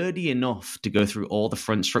nerdy enough to go through all the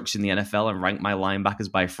front structure in the NFL and rank my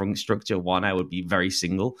linebackers by front structure, 1, I would be very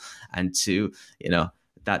single, and 2,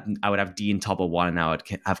 that I would have Dean top of 1, and I would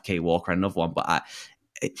have Kay Walker another one. But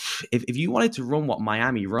if you wanted to run what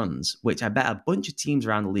Miami runs, which I bet a bunch of teams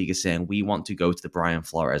around the league are saying, we want to go to the Brian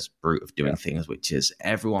Flores route of doing things, which is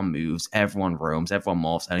everyone moves, everyone roams, everyone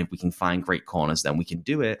morphs, and if we can find great corners, then we can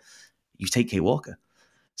do it. You take Kay Walker.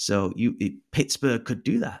 So Pittsburgh could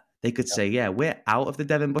do that. They could say, yeah, we're out of the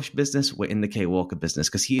Devin Bush business. We're in the Kay Walker business,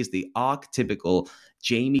 because he is the archetypical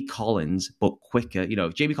Jamie Collins, but quicker. You know,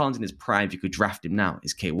 if Jamie Collins in his prime, if you could draft him now,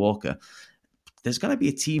 is Kay Walker. There's going to be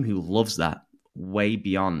a team who loves that way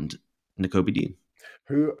beyond Nakobe Dean.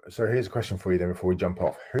 So here's a question for you then before we jump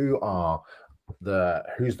off. Who's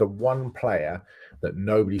the one player that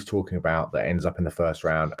nobody's talking about that ends up in the first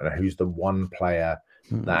round, and who's the one player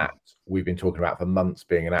that we've been talking about for months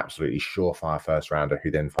being an absolutely surefire first rounder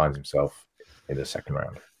who then finds himself in the second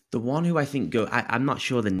round? The one who I think I'm not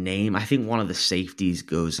sure the name. I think one of the safeties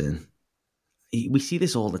goes in. We see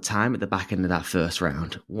this all the time at the back end of that first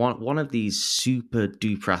round. One of these super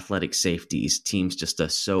duper athletic safeties teams just are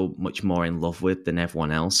so much more in love with than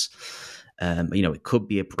everyone else. It could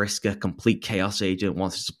be a Brisker, complete chaos agent,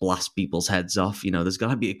 wants to just blast people's heads off. There's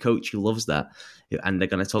going to be a coach who loves that. And they're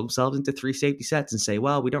going to talk themselves into 3 safety sets and say,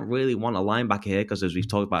 well, we don't really want a linebacker here because, as we've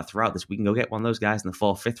talked about throughout this, we can go get one of those guys in the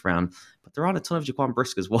 4th, 5th round. But there aren't a ton of Jaquan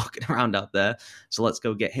Briskers walking around out there. So let's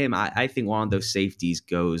go get him. I think one of those safeties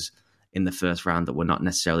goes in the first round that we're not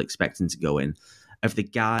necessarily expecting to go in. Of the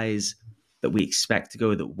guys that we expect to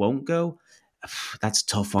go that won't go, that's a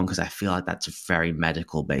tough one because I feel like that's very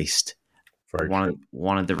medical based.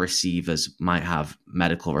 One of the receivers might have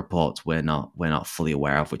medical reports we're not fully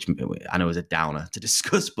aware of, which I know is a downer to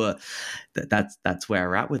discuss, but that's where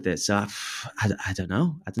we're at with it. So I don't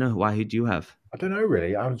know. Who do you have? I don't know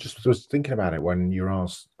really. I was thinking about it when you were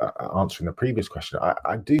answering the previous question.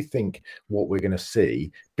 I do think what we're going to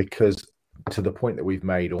see, because to the point that we've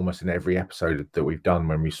made almost in every episode that we've done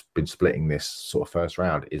when we've been splitting this sort of first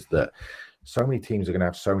round, is that so many teams are going to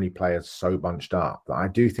have so many players so bunched up that I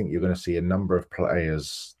do think you're going to see a number of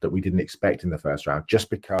players that we didn't expect in the first round, just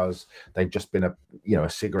because they've just been a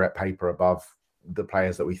cigarette paper above the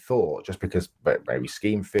players that we thought, just because maybe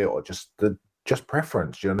scheme fit or just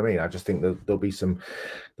preference. Do you know what I mean? I just think that there'll be some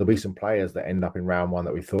players that end up in round one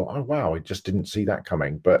that we thought, oh wow, I just didn't see that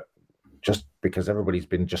coming. But just because everybody's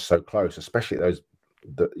been just so close, especially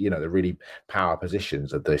the really power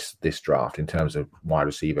positions of this draft in terms of wide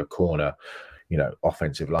receiver, corner,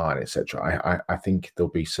 offensive line, etc. I think there'll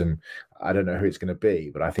be some. I don't know who it's going to be,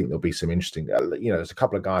 but I think there'll be some interesting. There's a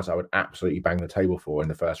couple of guys I would absolutely bang the table for in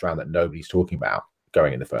the first round that nobody's talking about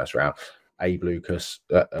going in the first round. Abe Lucas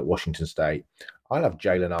at Washington State. I love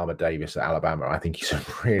Jalen Armour-Davis at Alabama. I think he's a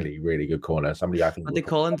really, really good corner. Somebody I think. What they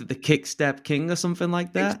call him, the kick step king or something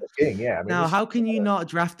like that? King, yeah. Now, how can you not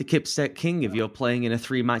draft the kick step king if you're playing in a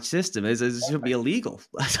 3-match system? It should be illegal.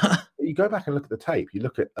 You go back and look at the tape. You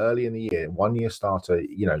look at early in the year, 1-year starter,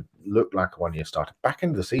 looked like a 1-year starter. Back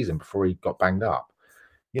into the season before he got banged up,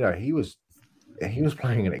 he was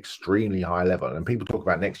playing an extremely high level. And people talk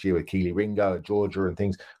about next year with Keely Ringo at Georgia and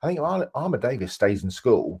things. I think if Armour-Davis stays in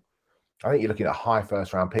school, I think you're looking at a high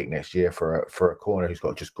first-round pick next year for a corner who's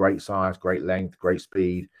got just great size, great length, great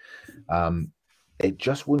speed. It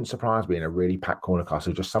just wouldn't surprise me in a really packed corner class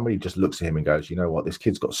if just somebody just looks at him and goes, you know what, this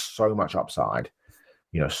kid's got so much upside,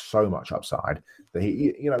 that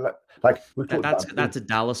he, like we've talked about. That's a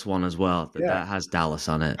Dallas one as well. That has Dallas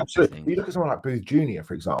on it. Absolutely. You look at someone like Booth Jr.,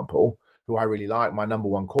 for example, who I really like, my number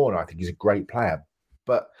one corner. I think he's a great player.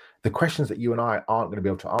 But the questions that you and I aren't going to be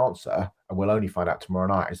able to answer, and we'll only find out tomorrow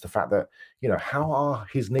night, is the fact that, how are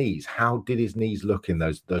his knees? How did his knees look in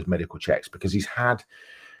those medical checks? Because he's had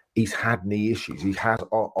knee issues. He has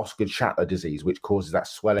Osgood-Schindler disease, which causes that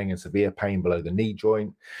swelling and severe pain below the knee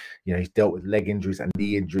joint. He's dealt with leg injuries and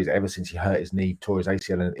knee injuries ever since he hurt his knee, tore his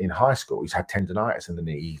ACL in high school. He's had tendonitis in the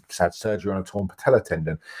knee. He's had surgery on a torn patella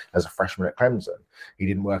tendon as a freshman at Clemson. He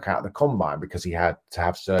didn't work out at the combine because he had to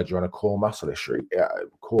have surgery on a core muscle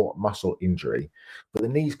injury. But the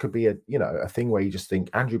knees could be a thing where you just think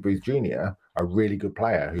Andrew Booth Jr., a really good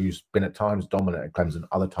player who's been at times dominant at Clemson,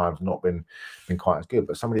 other times not been quite as good,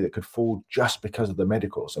 but somebody that could fall just because of the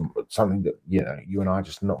medicals, and something that you and I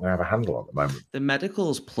just not going to have a handle on at the moment. The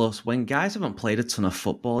medicals, plus when guys haven't played a ton of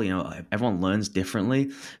football, everyone learns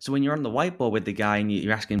differently. So when you're on the whiteboard with the guy and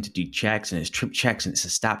you're asking him to do checks, and it's trip checks and it's a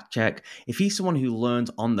stat check, if he's someone who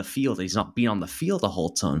learns on the field, he's not been on the field a whole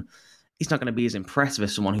ton, he's not going to be as impressive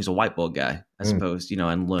as someone who's a whiteboard guy, I suppose,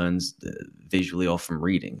 and learns visually or from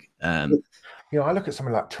reading. I look at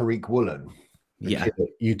something like Tariq Woolen, kid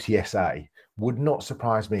at UTSA. Would not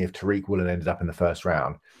surprise me if Tariq Woolen ended up in the first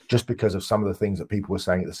round, just because of some of the things that people were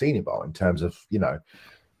saying at the Senior Bowl in terms of,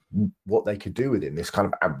 what they could do with him. This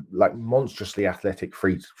kind of like monstrously athletic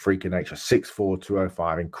freak of nature, 6'4",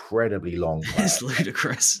 205, incredibly long. It's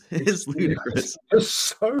ludicrous. It's ludicrous. It's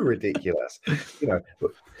so ridiculous. You know,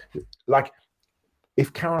 like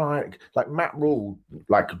if Carolina, like Matt Rule,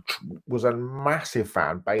 like was a massive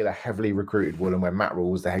fan. Baylor heavily recruited Woolen when Matt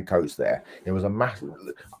Rule was the head coach there. It was a massive.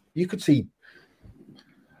 You could see.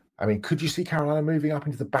 I mean, could you see Carolina moving up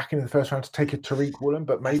into the back end of the first round to take a Tariq Woolen?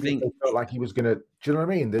 But maybe they felt like he was going to. Do you know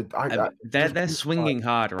what I mean? They're swinging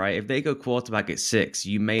hard, right? If they go quarterback at 6,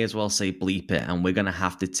 you may as well say bleep it, and we're going to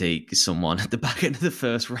have to take someone at the back end of the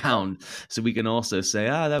first round. So we can also say,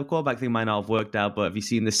 that quarterback thing might not have worked out, but have you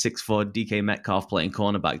seen the 6'4" DK Metcalf playing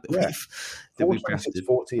cornerback that we've drafted?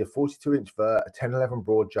 40, a 42-inch vert, a 10-11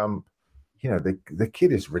 broad jump. You know, the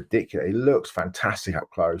kid is ridiculous. He looks fantastic up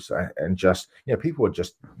close, and just, you know, people were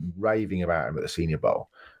just raving about him at the Senior Bowl.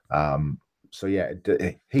 So yeah,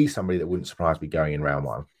 he's somebody that wouldn't surprise me going in round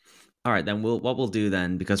 1. All right, then what we'll do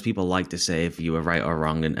then, because people like to say if you were right or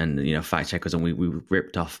wrong, and you know, fact checkers, and we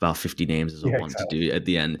ripped off about 50 names as I want to do at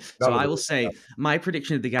the end. So I will say my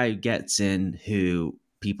prediction of the guy who gets in, who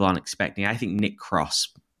people aren't expecting. I think Nick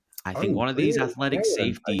Cross. I think one of these athletic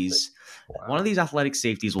safeties. Wow. One of these athletic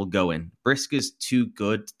safeties will go in. Brisker's too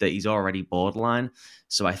good that he's already borderline.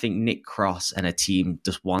 So I think Nick Cross and a team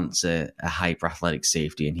just wants a hyper athletic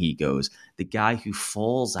safety, and he goes. The guy who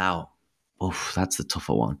falls out, that's the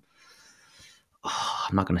tougher one.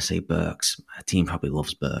 I'm not going to say Burks. A team probably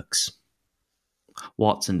loves Burks.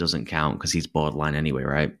 Watson doesn't count because he's borderline anyway,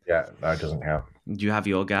 right? Yeah, no, it doesn't count. Do you have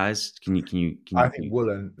your guys? Can you I think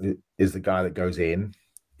Woolen is the guy that goes in.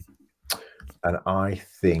 And I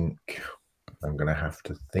think I'm going to have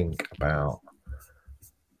to think about.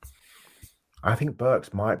 I think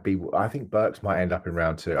Burks might end up in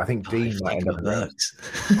round 2. I think Dean might end up in Burks.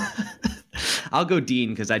 I'll go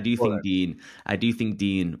Dean because I do think Dean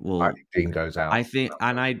will. I think Dean goes out. I think,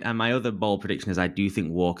 and my other bold prediction is I do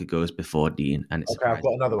think Walker goes before Dean. And it's okay. I've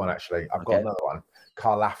got another one actually. I've got another one.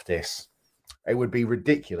 Karlaftis. It would be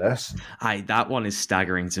ridiculous. That one is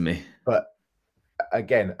staggering to me. But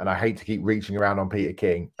again, and I hate to keep reaching around on Peter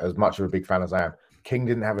King, as much of a big fan as I am. King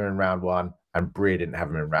didn't have him in round 1, and Breer didn't have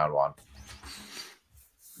him in round 1.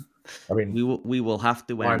 I mean, we will have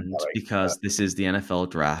to end because this is the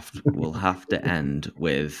NFL draft. We'll have to end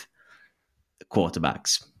with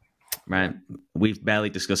quarterbacks, right? We've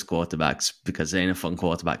barely discussed quarterbacks because they ain't a fun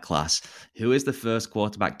quarterback class. Who is the first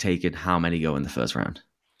quarterback taken? How many go in the first round?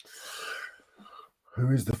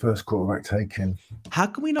 Who is the first quarterback taken? How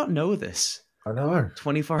can we not know this? I know.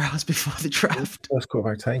 24 hours before the draft. First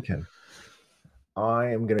quarterback taken. I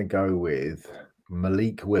am going to go with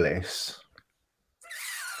Malik Willis.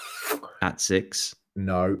 At 6?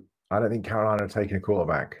 No, I don't think Carolina are taking a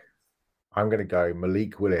quarterback. I'm going to go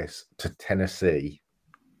Malik Willis to Tennessee.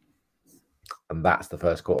 And that's the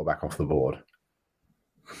first quarterback off the board.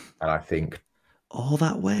 And I think... all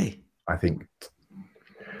that way? I think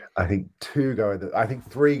 3 go in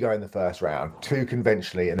the first round, 2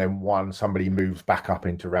 conventionally, and then 1 somebody moves back up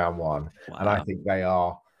into round 1. Wow. And I think they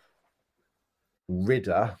are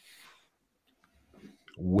Ridder,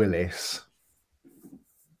 Willis,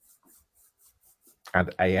 and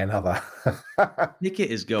another.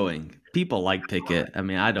 Pickett is going. People like Pickett. I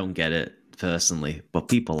mean, I don't get it personally, but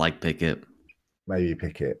people like Pickett. Maybe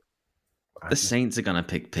Pickett. The Saints are going to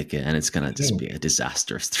pick Pickett, and it's going to just be a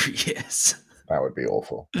disastrous 3 years. That would be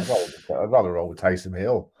awful. I'd rather roll with Taysom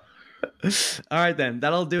Hill. All right, then.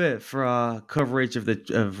 That'll do it for our coverage of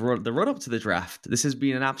the run-up to the draft. This has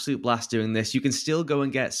been an absolute blast doing this. You can still go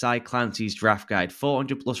and get Cy Clancy's draft guide,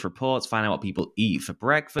 400-plus reports, find out what people eat for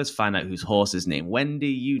breakfast, find out whose horse is named Wendy.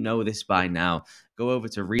 You know this by now. Go over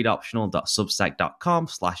to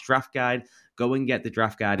readoptional.substack.com/draft guide. Go and get the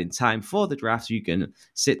draft guide in time for the draft so you can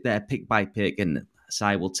sit there pick by pick, and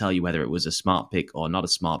Cy will tell you whether it was a smart pick or not a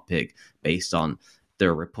smart pick based on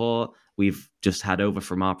the report. We've just had over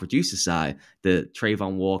from our producer side that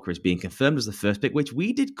Trayvon Walker is being confirmed as the first pick, which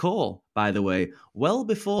we did call, by the way, well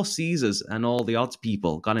before Caesars and all the odds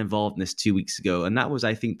people got involved in this 2 weeks ago. And that was,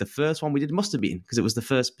 I think, the first one we did must have been because it was the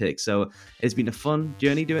first pick. So it's been a fun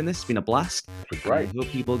journey doing this. It's been a blast. It's great. I hope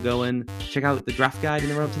people go and check out the draft guide in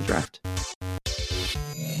the run up to the draft.